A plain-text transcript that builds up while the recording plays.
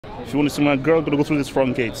If you want to see my girl, gotta go through these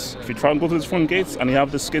front gates. If you try and go through these front gates and you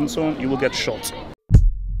have the skin tone, you will get shot.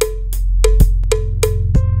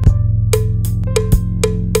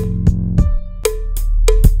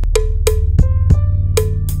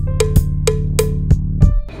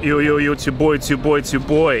 Yo, it's your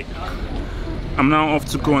boy. I'm now off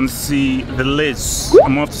to go and see the Liz.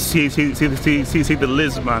 I'm off to see the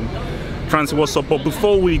Liz, man. Trying to see what's up. But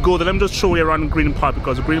before we go there, let me just show you around Green Park,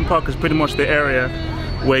 because Green Park is pretty much the area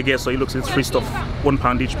where it gets, so it looks, it's free stuff,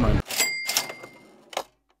 £1 each, man.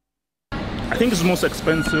 I think it's the most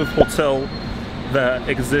expensive hotel that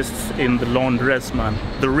exists in the Londres, man.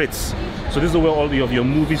 The Ritz. So this is where all of your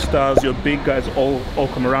movie stars, your big guys all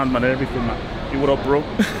come around, man, and everything, man. Hey, what up, bro?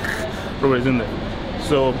 Bro is in there.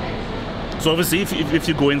 So obviously, if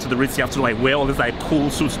you go into the Ritz, you have to like wear all this like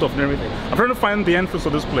cool suit stuff and everything. I'm trying to find the entrance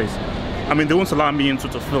of this place. I mean, they won't allow me into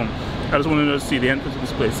to film. I just wanted to see the entrance of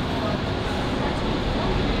this place.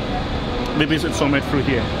 Maybe it's somewhere through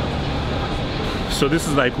here. So this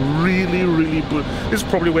is like really good. This is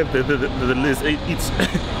probably where the Liz eats,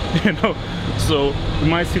 you know. So we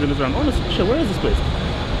might see the Liz around. Oh, shit, where is this place?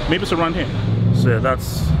 Maybe it's around here. So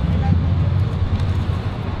that's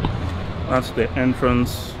the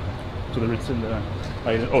entrance to the Ritz in there.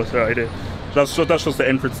 Oh, sorry, I did. That's just the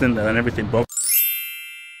entrance in there and everything. But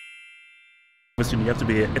obviously, you have to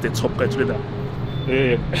be at the top guy to do that.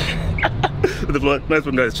 Yeah. The vlog. Nice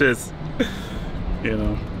one, guys. Cheers. You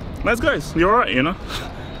know, nice guys. You're alright, you know.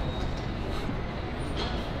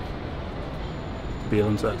 Be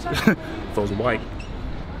on that. If I was white,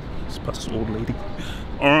 it's past this old lady.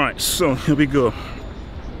 Alright, so here we go.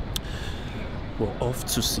 We're off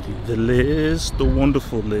to see the Liz, the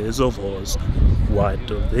wonderful Liz of Oz. Why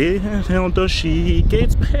the hell does she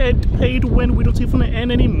get paid when we don't even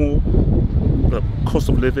earn anymore? The cost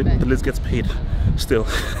of living, the Liz gets paid still.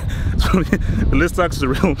 So the Liz tax is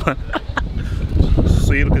real, man.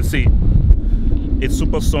 So you can see, it's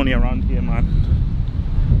super sunny around here, man.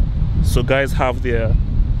 So guys have their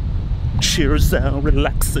cheers out,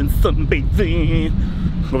 relaxing, sunbathing.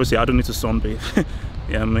 Obviously, I don't need to sunbathe.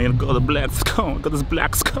 Yeah, man, got the black skull, got this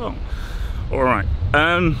black skull. All right,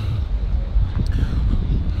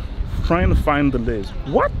 trying to find the Liz.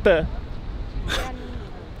 What the?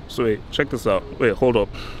 So wait, check this out. Wait, hold up.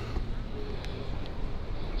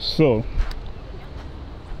 So,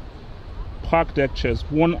 park deck chairs,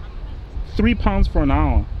 £3 for an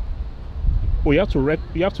hour. Oh, you have to rent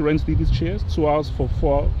these chairs, 2 hours for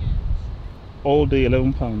 4, all day,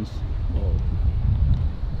 £11. Oh.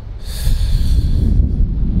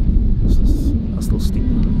 That's a little steep.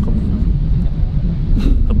 Come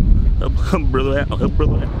on. Help brother out. Help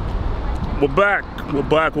brother out. We're back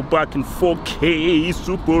in 4K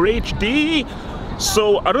Super HD.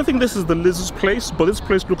 So I don't think this is the Liz's place, but this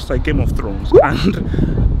place looks like Game of Thrones. And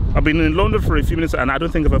I've been in London for a few minutes and I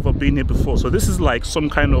don't think I've ever been here before. So this is like some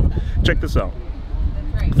kind of, check this out.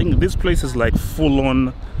 I think this place is like full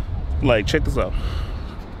on, like, check this out.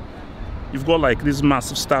 You've got like these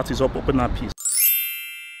massive statues up in that piece.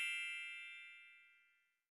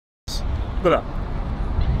 Look at that.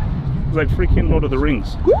 It's like freaking Lord of the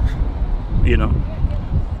Rings. You know.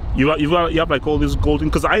 You have like all this golden,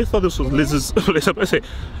 because I thought this was Liz's place. I say,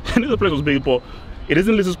 any other place was big, but it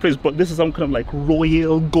isn't Liz's place. But this is some kind of like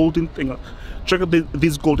royal golden thing. Check out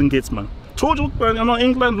these golden gates, man. Told you, you know,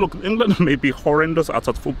 England. Look, England may be horrendous at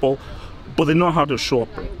football, but they know how to show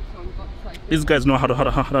up. Bro. These guys know how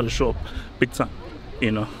to show up, big time.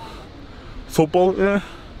 You know, football, yeah,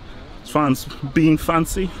 fans being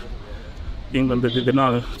fancy. England, they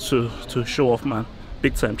know how to show off, man,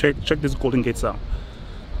 big time. Check these golden gates out.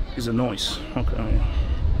 Is a noise. Okay. Alright,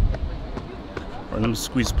 let me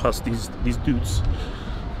squeeze past these dudes.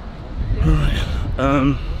 Alright.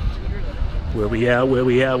 Where we at? Look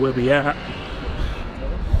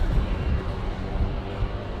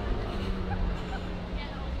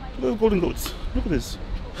at golden goats. Look at this.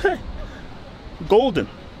 Hey. Golden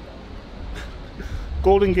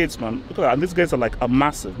gates, man. Look at that. And these gates are like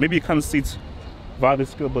massive. Maybe you can't see it via the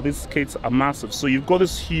scale, but these gates are massive. So you've got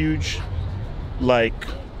this huge, like,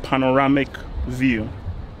 panoramic view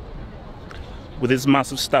with this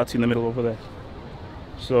massive statue in the middle over there.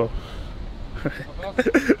 So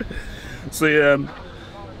so yeah,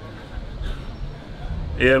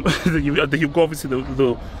 you've got obviously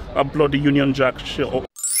the bloody Union Jack shit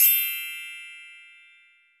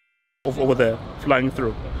over there flying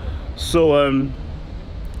through. So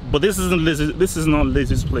but this isn't Lizzy, this is not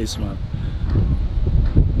Lizzy's place, man.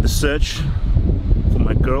 The search for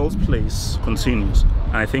my girl's place continues.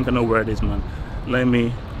 I think I know where it is, man. Let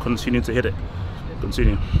me continue to hit it.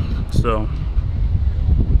 Continue. So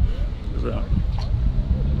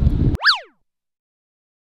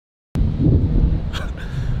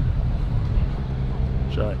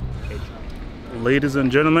Ladies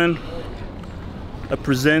and gentlemen, I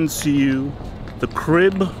present to you the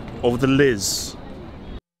crib of the Liz.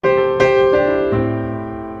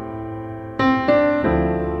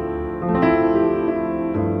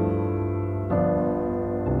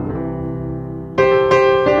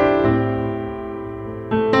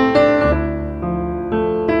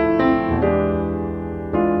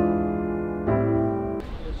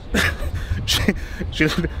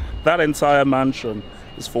 That entire mansion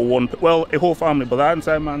is for one, well, a whole family, but that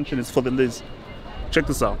entire mansion is for the Liz. Check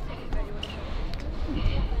this out.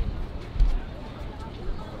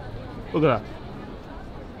 Look at that.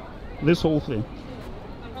 This whole thing.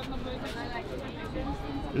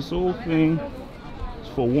 This whole thing is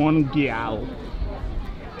for one girl.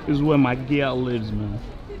 This is where my girl lives, man.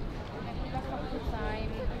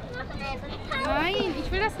 Nein,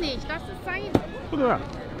 ich will das nicht. Lass es sein. Look at that.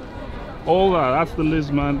 All that, that's the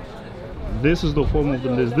Liz, man. This is the home of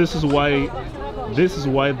the Liz. This is why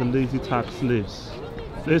the lazy tax lives.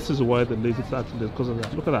 This is why the lazy tax lives, because of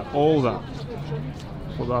that. Look at that, all that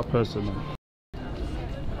for that person, man.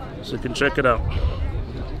 So you can check it out.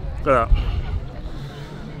 Look at that.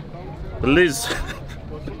 The Liz.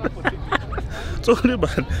 Talking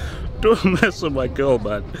about, don't mess with my girl,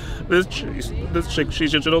 man. This chick, she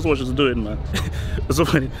knows what she's doing, man. It's so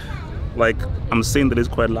funny. Like, I'm saying the Liz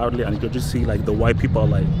quite loudly, and you can just see like the white people are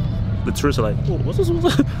like, the tourists are like, oh, what's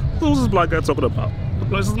this black guy talking about?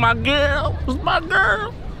 This is my girl. This is my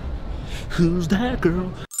girl. Who's that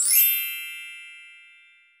girl?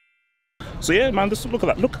 So yeah, man, look at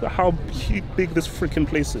that. Look at how big this freaking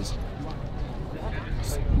place is.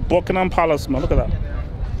 Buckingham Palace, man. Look at that.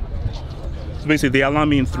 So basically, they allow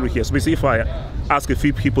me in through here. So basically, if I ask a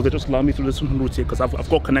few people, they just allow me through this route here because I've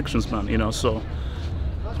got connections, man. You know, so.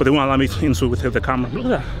 But they won't allow me into it with the camera. Look at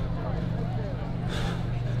that.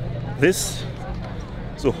 This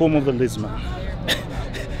is the home of the Liz, man.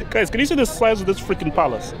 Guys, can you see the size of this freaking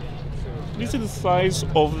palace? Can you see the size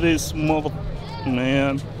of this mother...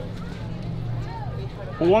 Man.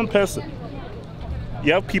 For one person.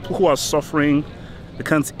 You have people who are suffering. They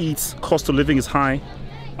can't eat. Cost of living is high.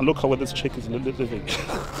 And look how this chick is living.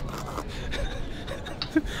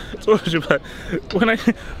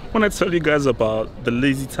 When I tell you guys about the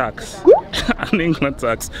lazy tax and England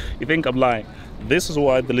tax, you think I'm lying. This is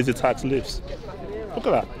why the lazy tax lives. Look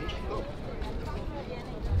at that.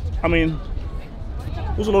 I mean,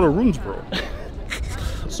 there's a lot of rooms, bro.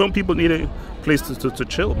 Some people need a place to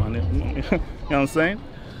chill, man. You know what I'm saying?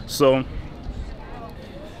 So,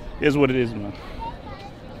 here's what it is, man.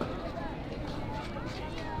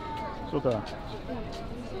 Look at that.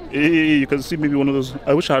 You can see maybe one of those.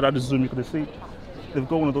 I wish I had the zoom. You could see they've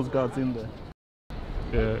got one of those guards in there.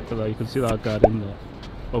 Yeah, because you can see that guard in there.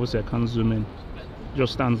 Obviously, I can't zoom in.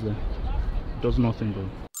 Just stands there. Does nothing, bro.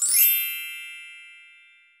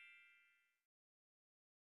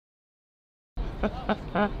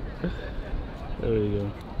 There we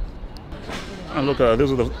go. And look at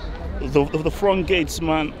that. Those are the front gates,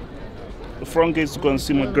 man. The front gates to go and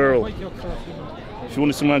see my girl. If you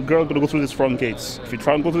want to see my girl, gotta go through these front gates. If you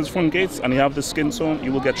try and go through these front gates and you have the skin tone,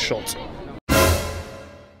 you will get shot.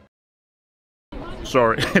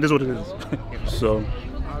 Sorry, it is what it is. So,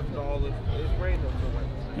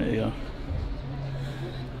 there you go.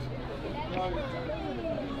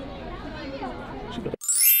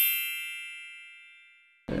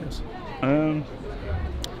 Yes.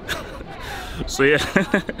 So yeah.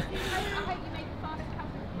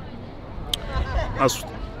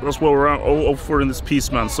 That's what we're all for in this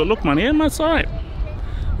piece, man. So look, man, yeah, man, it's alright.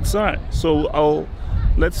 It's alright. So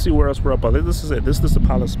let's see where else we're up. This is it. This is the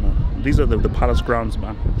palace, man. These are the palace grounds,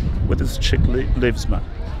 man, where this chick lives, man.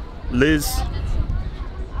 Liz,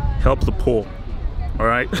 help the poor. All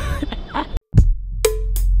right.